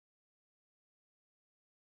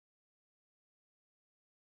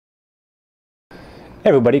Hey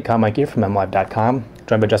everybody, Meinke here from MLive.com,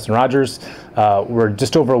 joined by Justin Rogers. We're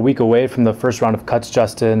just over a week away from the first round of cuts,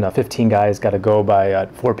 Justin. 15 guys got to go by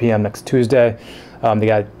 4 p.m. next Tuesday. They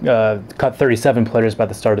got cut 37 players by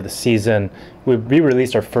the start of the season. We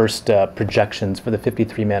released our first projections for the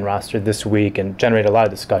 53-man roster this week and generated a lot of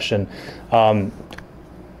discussion.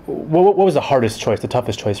 What was the hardest choice, the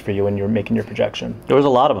toughest choice for you when you were making your projection? There was a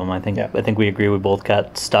lot of them. I think. Yeah. I think we agree. We both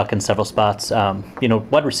got stuck in several spots.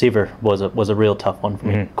 Wide receiver was a real tough one for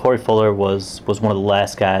me. Corey Fuller was one of the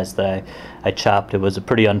last guys that I chopped. It was a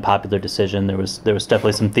pretty unpopular decision. There was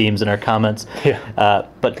definitely some themes in our comments. Yeah.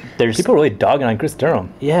 But there's people really dogging on Chris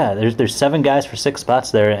Durham. Yeah. There's 7 guys for 6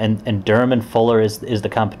 spots there, and Durham and Fuller is the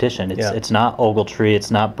competition. It's not Ogletree.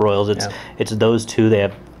 It's not Broyles. It's those two. They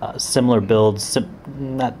have similar builds,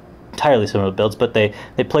 not entirely similar builds, but they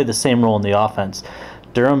play the same role in the offense.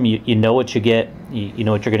 Durham, you know what you get. You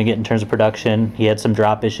know what you're going to get in terms of production. He had some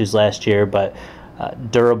drop issues last year, but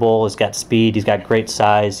durable. He's got speed. He's got great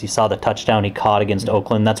size. You saw the touchdown he caught against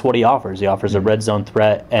Oakland. That's what he offers. He offers a red zone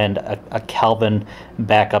threat and a Calvin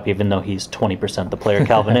backup, even though he's 20% the player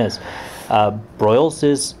Calvin is. Broyles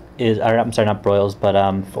is I'm sorry, not Broyles, but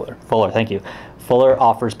Fuller. Thank you. Fuller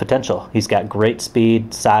offers potential. He's got great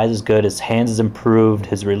speed, size is good, his hands is improved,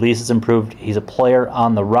 his release is improved. He's a player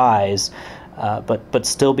on the rise, but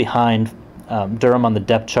still behind Durham on the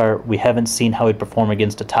depth chart. We haven't seen how he'd perform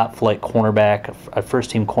against a top-flight cornerback, a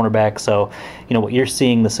first-team cornerback. So, what you're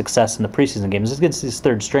seeing the success in the preseason games is against these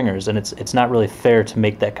third stringers, and it's not really fair to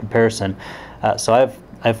make that comparison. So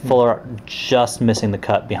I have Fuller just missing the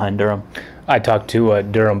cut behind Durham. I talked to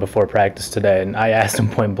Durham before practice today, and I asked him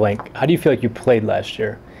point blank, how do you feel like you played last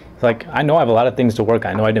year? He's like, I know I have a lot of things to work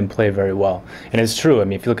on. I know I didn't play very well. And it's true. I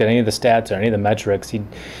mean, if you look at any of the stats or any of the metrics, he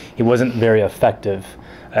wasn't very effective.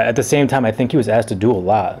 At the same time, I think he was asked to do a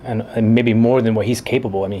lot, and maybe more than what he's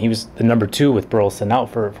capable. I mean, he was the number 2 with Burleson out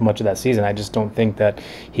for much of that season. I just don't think that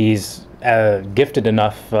he's gifted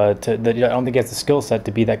enough that I don't think he has the skill set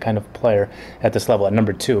to be that kind of player at this level at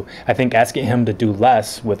number 2. I think asking him to do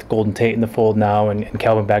less with Golden Tate in the fold now and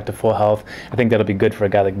Calvin back to full health, I think that'll be good for a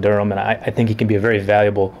guy like Durham, and I think he can be a very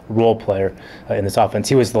valuable role player in this offense.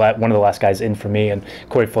 He was one of the last guys in for me, and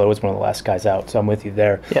Corey Fuller was one of the last guys out, so I'm with you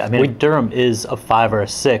there. Yeah, I mean, Durham is a 5 or a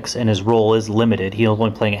 6, and his role is limited. He's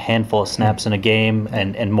only playing a handful of snaps in a game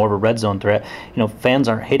and more of a red zone threat. Fans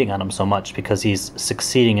aren't hating on him so much because he's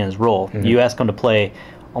succeeding in his role. You ask him to play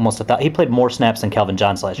almost he played more snaps than Calvin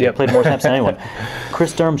Johnson last year. He played more snaps than anyone.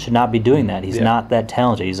 Chris Durham should not be doing that. He's not that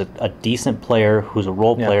talented. He's a decent player who's a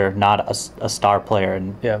role player, not a star player.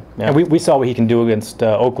 And and we saw what he can do against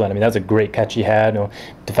Oakland. I mean, that was a great catch he had.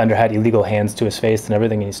 Defender had illegal hands to his face and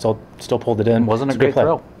everything, and he still pulled it in. Wasn't a great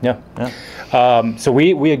throw. So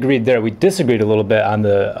we agreed there. We disagreed a little bit on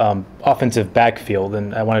the offensive backfield,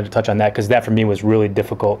 and I wanted to touch on that because that for me was really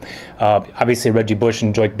difficult. Obviously, Reggie Bush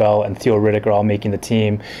and Joique Bell and Theo Riddick are all making the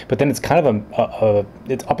team, but then it's kind of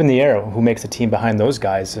it's up in the air who makes the team behind those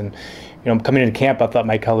guys. And coming into camp, I thought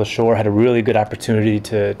Mikel Leshoure had a really good opportunity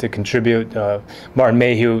to contribute. Martin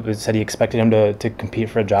Mayhew said he expected him to compete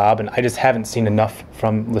for a job, and I just haven't seen enough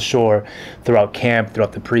from Leshoure throughout camp,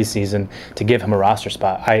 throughout the preseason, to give him a roster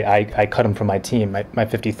spot. I cut him from my team, my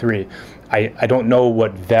 53. I don't know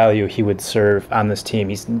what value he would serve on this team.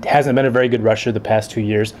 He hasn't been a very good rusher the past 2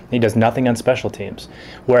 years. He does nothing on special teams.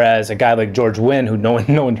 Whereas a guy like George Wynn, who no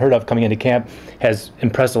one heard of coming into camp, has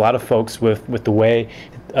impressed a lot of folks with the way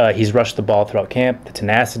he's rushed the ball throughout camp, the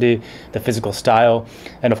tenacity, the physical style.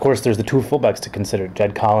 And of course, there's the 2 fullbacks to consider,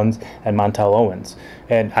 Jed Collins and Montel Owens.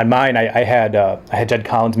 And on mine, I had Jed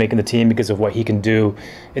Collins making the team because of what he can do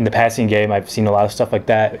in the passing game. I've seen a lot of stuff like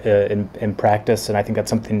that in practice, and I think that's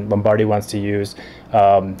something Lombardi wants to use.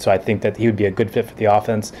 So I think that he would be a good fit for the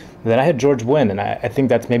offense. And then I had George Wynn, and I think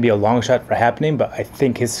that's maybe a long shot for happening, but I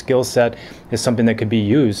think his skill set is something that could be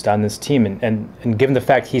used on this team. And given the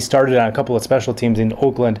fact he started on a couple of special teams in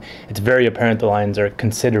Oakland, it's very apparent the Lions are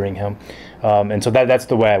considering him. And so that's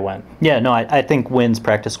the way I went. Yeah, no, I think Wynn's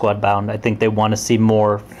practice squad bound. I think they want to see more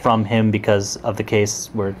from him because of the case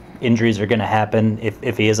where injuries are going to happen.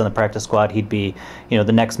 If he is on the practice squad, he'd be, the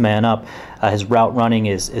next man up. His route running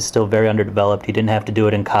is still very underdeveloped. He didn't have to do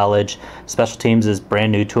it in college. Special teams is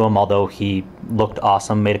brand new to him, although he looked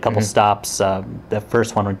awesome, made a couple stops. That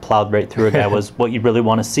first one, when he plowed right through a guy, was what you really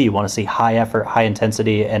want to see. You want to see high effort, high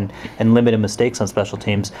intensity, and limited mistakes on special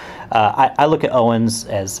teams. I look at Owens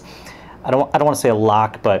as, I don't want to say a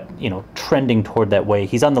lock, but trending toward that way.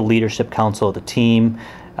 He's on the leadership council of the team.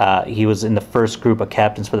 He was in the first group of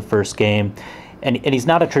captains for the first game. and he's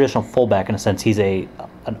not a traditional fullback in a sense. He's an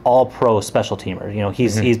all-pro special teamer. You know,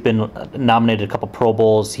 he's been nominated a couple Pro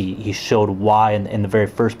Bowls. He showed why in the very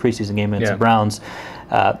first preseason game against the Browns,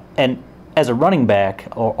 and as a running back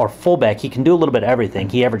or fullback, he can do a little bit of everything.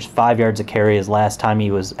 He averaged 5 yards a carry his last time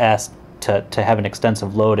he was asked to have an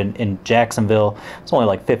extensive load in Jacksonville. It's only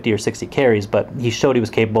like 50 or 60 carries, but he showed he was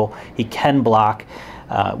capable. He can block.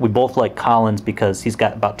 We both like Collins because he's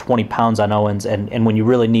got about 20 pounds on Owens, and when you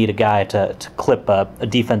really need a guy to clip a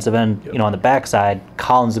defensive end, you know, on the backside,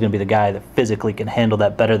 Collins is going to be the guy that physically can handle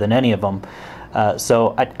that better than any of them.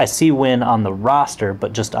 So I see Wynn on the roster,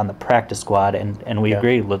 but just on the practice squad, and we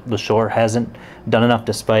agree, Leshoure hasn't done enough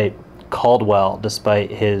despite Caldwell,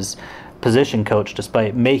 despite his position coach,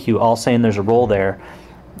 despite Mayhew all saying there's a role there.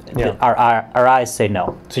 Yeah. Our eyes say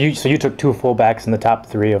no. So you took 2 fullbacks in the top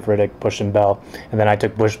 3 of Riddick, Bush, and Bell, and then I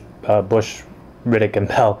took Bush, Riddick, and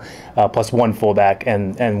Bell, plus 1 fullback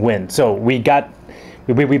and Wynn. So we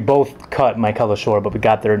both cut Mikel Leshoure, but we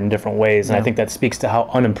got there in different ways, and I think that speaks to how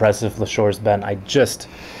unimpressive Leshoure's been.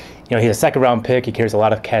 You know, he's a 2nd-round pick. He carries a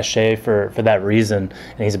lot of cachet for that reason,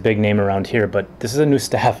 and he's a big name around here. But this is a new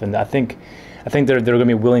staff, and I think they're going to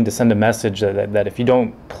be willing to send a message that if you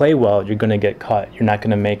don't play well, you're going to get cut. You're not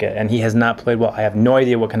going to make it. And he has not played well. I have no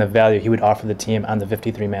idea what kind of value he would offer the team on the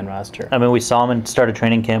 53-man roster. I mean, we saw him and started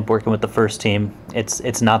training camp working with the first team.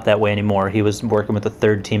 It's not that way anymore. He was working with the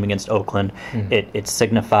 3rd team against Oakland. It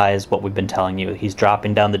signifies what we've been telling you. He's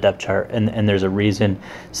dropping down the depth chart, and there's a reason.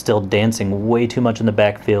 Still dancing way too much in the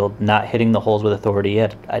backfield, not hitting the holes with authority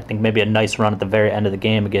yet. I think maybe a nice run at the very end of the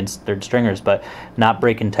game against 3rd stringers, but not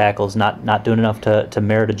breaking tackles, not doing enough to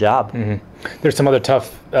merit a job. There's some other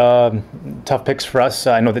tough picks for us.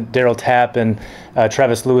 I know that Darryl Tapp and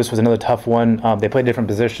Travis Lewis was another tough one. They played different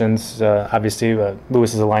positions. Obviously,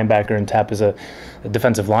 Lewis is a linebacker and Tapp is a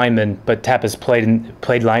defensive lineman. But Tapp has played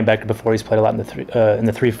linebacker before. He's played a lot in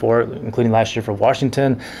the 3-4, including last year for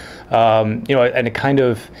Washington. You know, and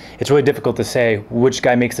it's really difficult to say which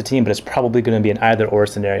guy makes the team, but it's probably going to be an either-or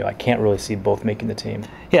scenario. I can't really see both making the team.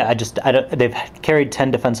 Yeah, they've carried 10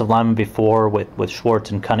 defensive linemen before with Schwartz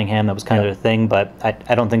and Cunningham. That was kind of their thing, but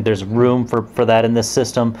I don't think there's room for that in this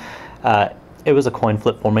system. It was a coin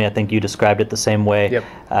flip for me. I think you described it the same way. Yep.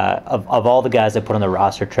 Of all the guys I put on the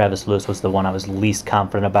roster, Travis Lewis was the one I was least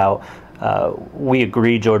confident about. We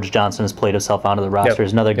agree George Johnson has played himself onto the roster.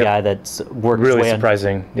 There's another guy that's worked really his way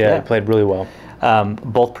surprising. He played really well.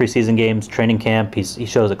 Both preseason games, training camp, he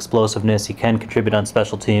shows explosiveness. He can contribute on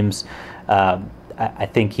special teams. I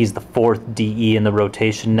think he's the 4th DE in the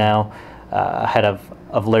rotation now, ahead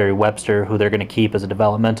of Larry Webster, who they're going to keep as a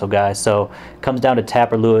developmental guy. So it comes down to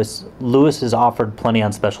Tapp or Lewis. Lewis has offered plenty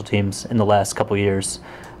on special teams in the last couple years.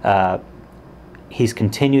 He's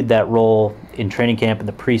continued that role in training camp in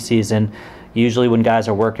the preseason. Usually when guys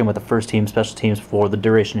are working with the first team, special teams for the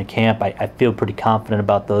duration of camp, I feel pretty confident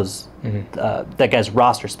about those that guy's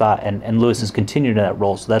roster spot, and Lewis has continued in that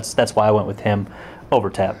role. So that's why I went with him over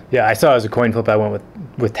Tapp. Yeah, I saw it as a coin flip. I went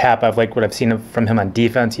with Tapp. I've liked what I've seen from him on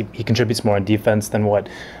defense. He contributes more on defense than what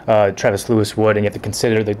Travis Lewis would, and you have to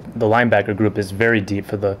consider the linebacker group is very deep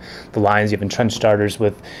for the Lions. You have entrenched starters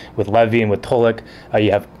with Levy and with Tulloch.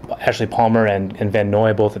 You have Ashley Palmer and Van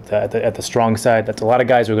Noy both at the strong side. That's a lot of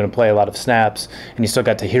guys who are going to play a lot of snaps, and you still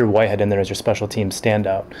got Tahir Whitehead in there as your special team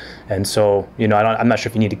standout. And so, you know, I'm not sure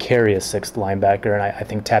if you need to carry a 6th linebacker, and I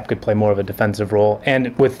think Tapp could play more of a defensive role.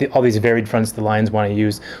 And with all these varied fronts the Lions want to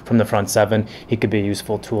use from the front 7, he could be a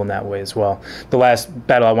useful tool in that way as well. The last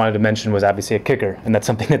battle I wanted to mention was obviously a kicker, and that's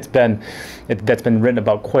something that's been written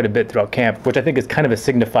about quite a bit throughout camp, which I think is kind of a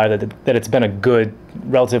signifier that it's been a good,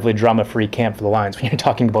 relatively drama-free camp for the Lions. When you're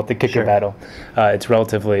talking about the kicker battle, it's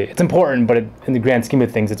important, but in the grand scheme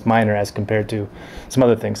of things, it's minor as compared to some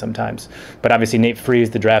other things sometimes. But obviously Nate Freese,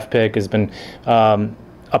 the draft pick, has been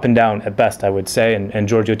up and down at best, I would say. And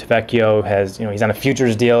Giorgio Tavecchio has, you know, he's on a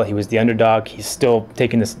futures deal. He was the underdog. He's still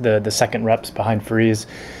taking the second reps behind Freese.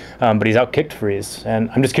 But he's outkicked Freese,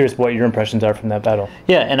 and I'm just curious what your impressions are from that battle.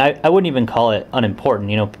 Yeah, and I wouldn't even call it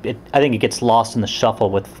unimportant. You know, I think it gets lost in the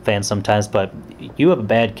shuffle with fans sometimes. But you have a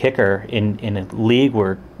bad kicker in a league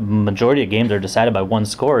where majority of games are decided by one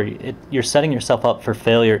score. You're setting yourself up for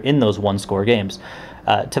failure in those one-score games.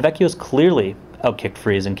 Tavecchio's clearly outkicked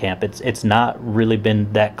Freese in camp. It's not really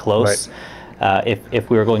been that close. Right.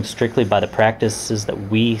 If we were going strictly by the practices that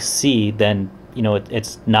we see, then you know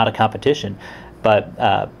it's not a competition.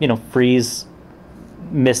 But, you know, Freese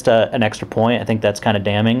missed an extra point. I think that's kind of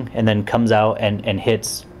damning. And then comes out and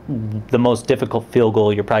hits the most difficult field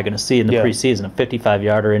goal you're probably going to see in the preseason, a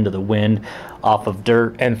 55-yarder into the wind off of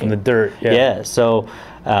dirt. And from the dirt, Yeah, so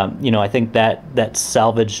I think that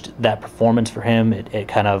salvaged that performance for him. It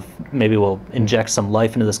kind of maybe will inject some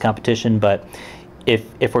life into this competition. But if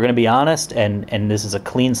we're going to be honest, and this is a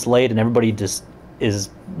clean slate, and everybody just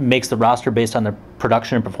makes the roster based on their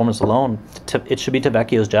production and performance alone, it should be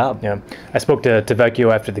Tavecchio's job. Yeah, I spoke to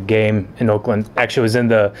Tavecchio after the game in Oakland. Actually, was in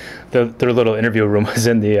their little interview room. Was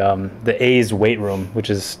in the A's weight room, which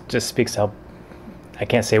just speaks how. I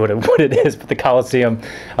can't say what it is, but the Coliseum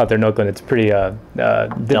out there in Oakland, it's pretty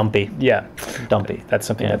dumpy. Yeah, dumpy. That's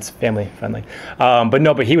something that's family friendly.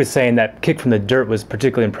 But he was saying that kick from the dirt was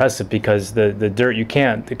particularly impressive because the dirt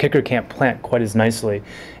the kicker can't plant quite as nicely,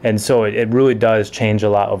 and so it really does change a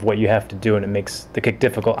lot of what you have to do, and it makes the kick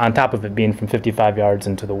difficult. On top of it being from 55 yards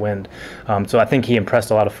into the wind, so I think he impressed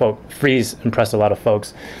a lot of folks. Freeze impressed a lot of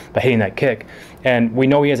folks by hitting that kick. And we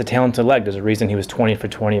know he has a talented leg. There's a reason he was 20 for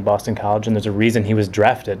 20 at Boston College, and there's a reason he was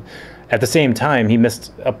drafted. At the same time, he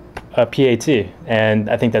missed a PAT, and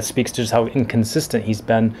I think that speaks to just how inconsistent he's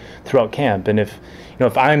been throughout camp. And if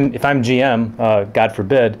I'm GM, God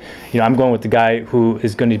forbid, I'm going with the guy who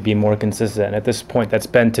is going to be more consistent. And at this point, that's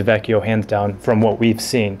been Tavecchio hands down from what we've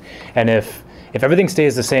seen. And if everything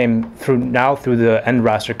stays the same through the end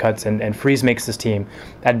roster cuts and Freeze makes this team,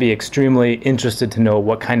 I'd be extremely interested to know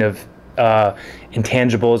what kind of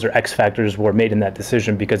intangibles or X factors were made in that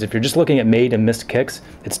decision, because if you're just looking at made and missed kicks,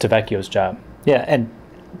 it's Tavecchio's job. Yeah, and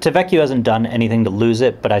Tavecchio hasn't done anything to lose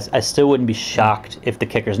it, but I still wouldn't be shocked if the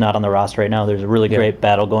kicker's not on the roster right now. There's a really great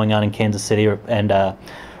battle going on in Kansas City, and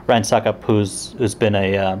Ryan Suckup, who's been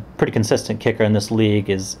a pretty consistent kicker in this league,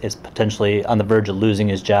 is potentially on the verge of losing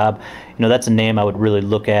his job. That's a name I would really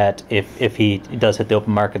look at if he does hit the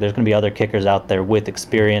open market. There's going to be other kickers out there with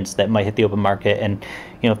experience that might hit the open market, and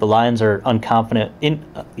if the Lions are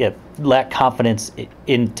lack confidence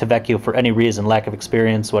in Tavecchio for any reason, lack of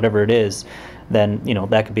experience, whatever it is, then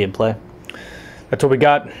that could be in play. That's what we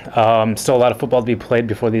got. Still a lot of football to be played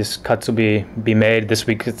before these cuts will be made. This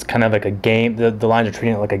week it's kind of like a game. The Lions are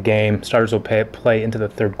treating it like a game. Starters will play into the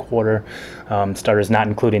third quarter. Starters not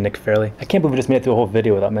including Nick Fairley. I can't believe we just made it through a whole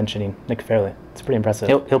video without mentioning Nick Fairley. It's pretty impressive.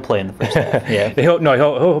 He'll play in the first half. Yeah.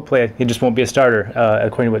 He'll play. He just won't be a starter,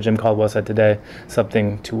 according to what Jim Caldwell said today.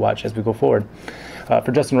 Something to watch as we go forward.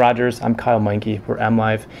 For Justin Rogers, I'm Kyle Meinke. We're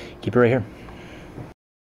MLive. Keep it right here.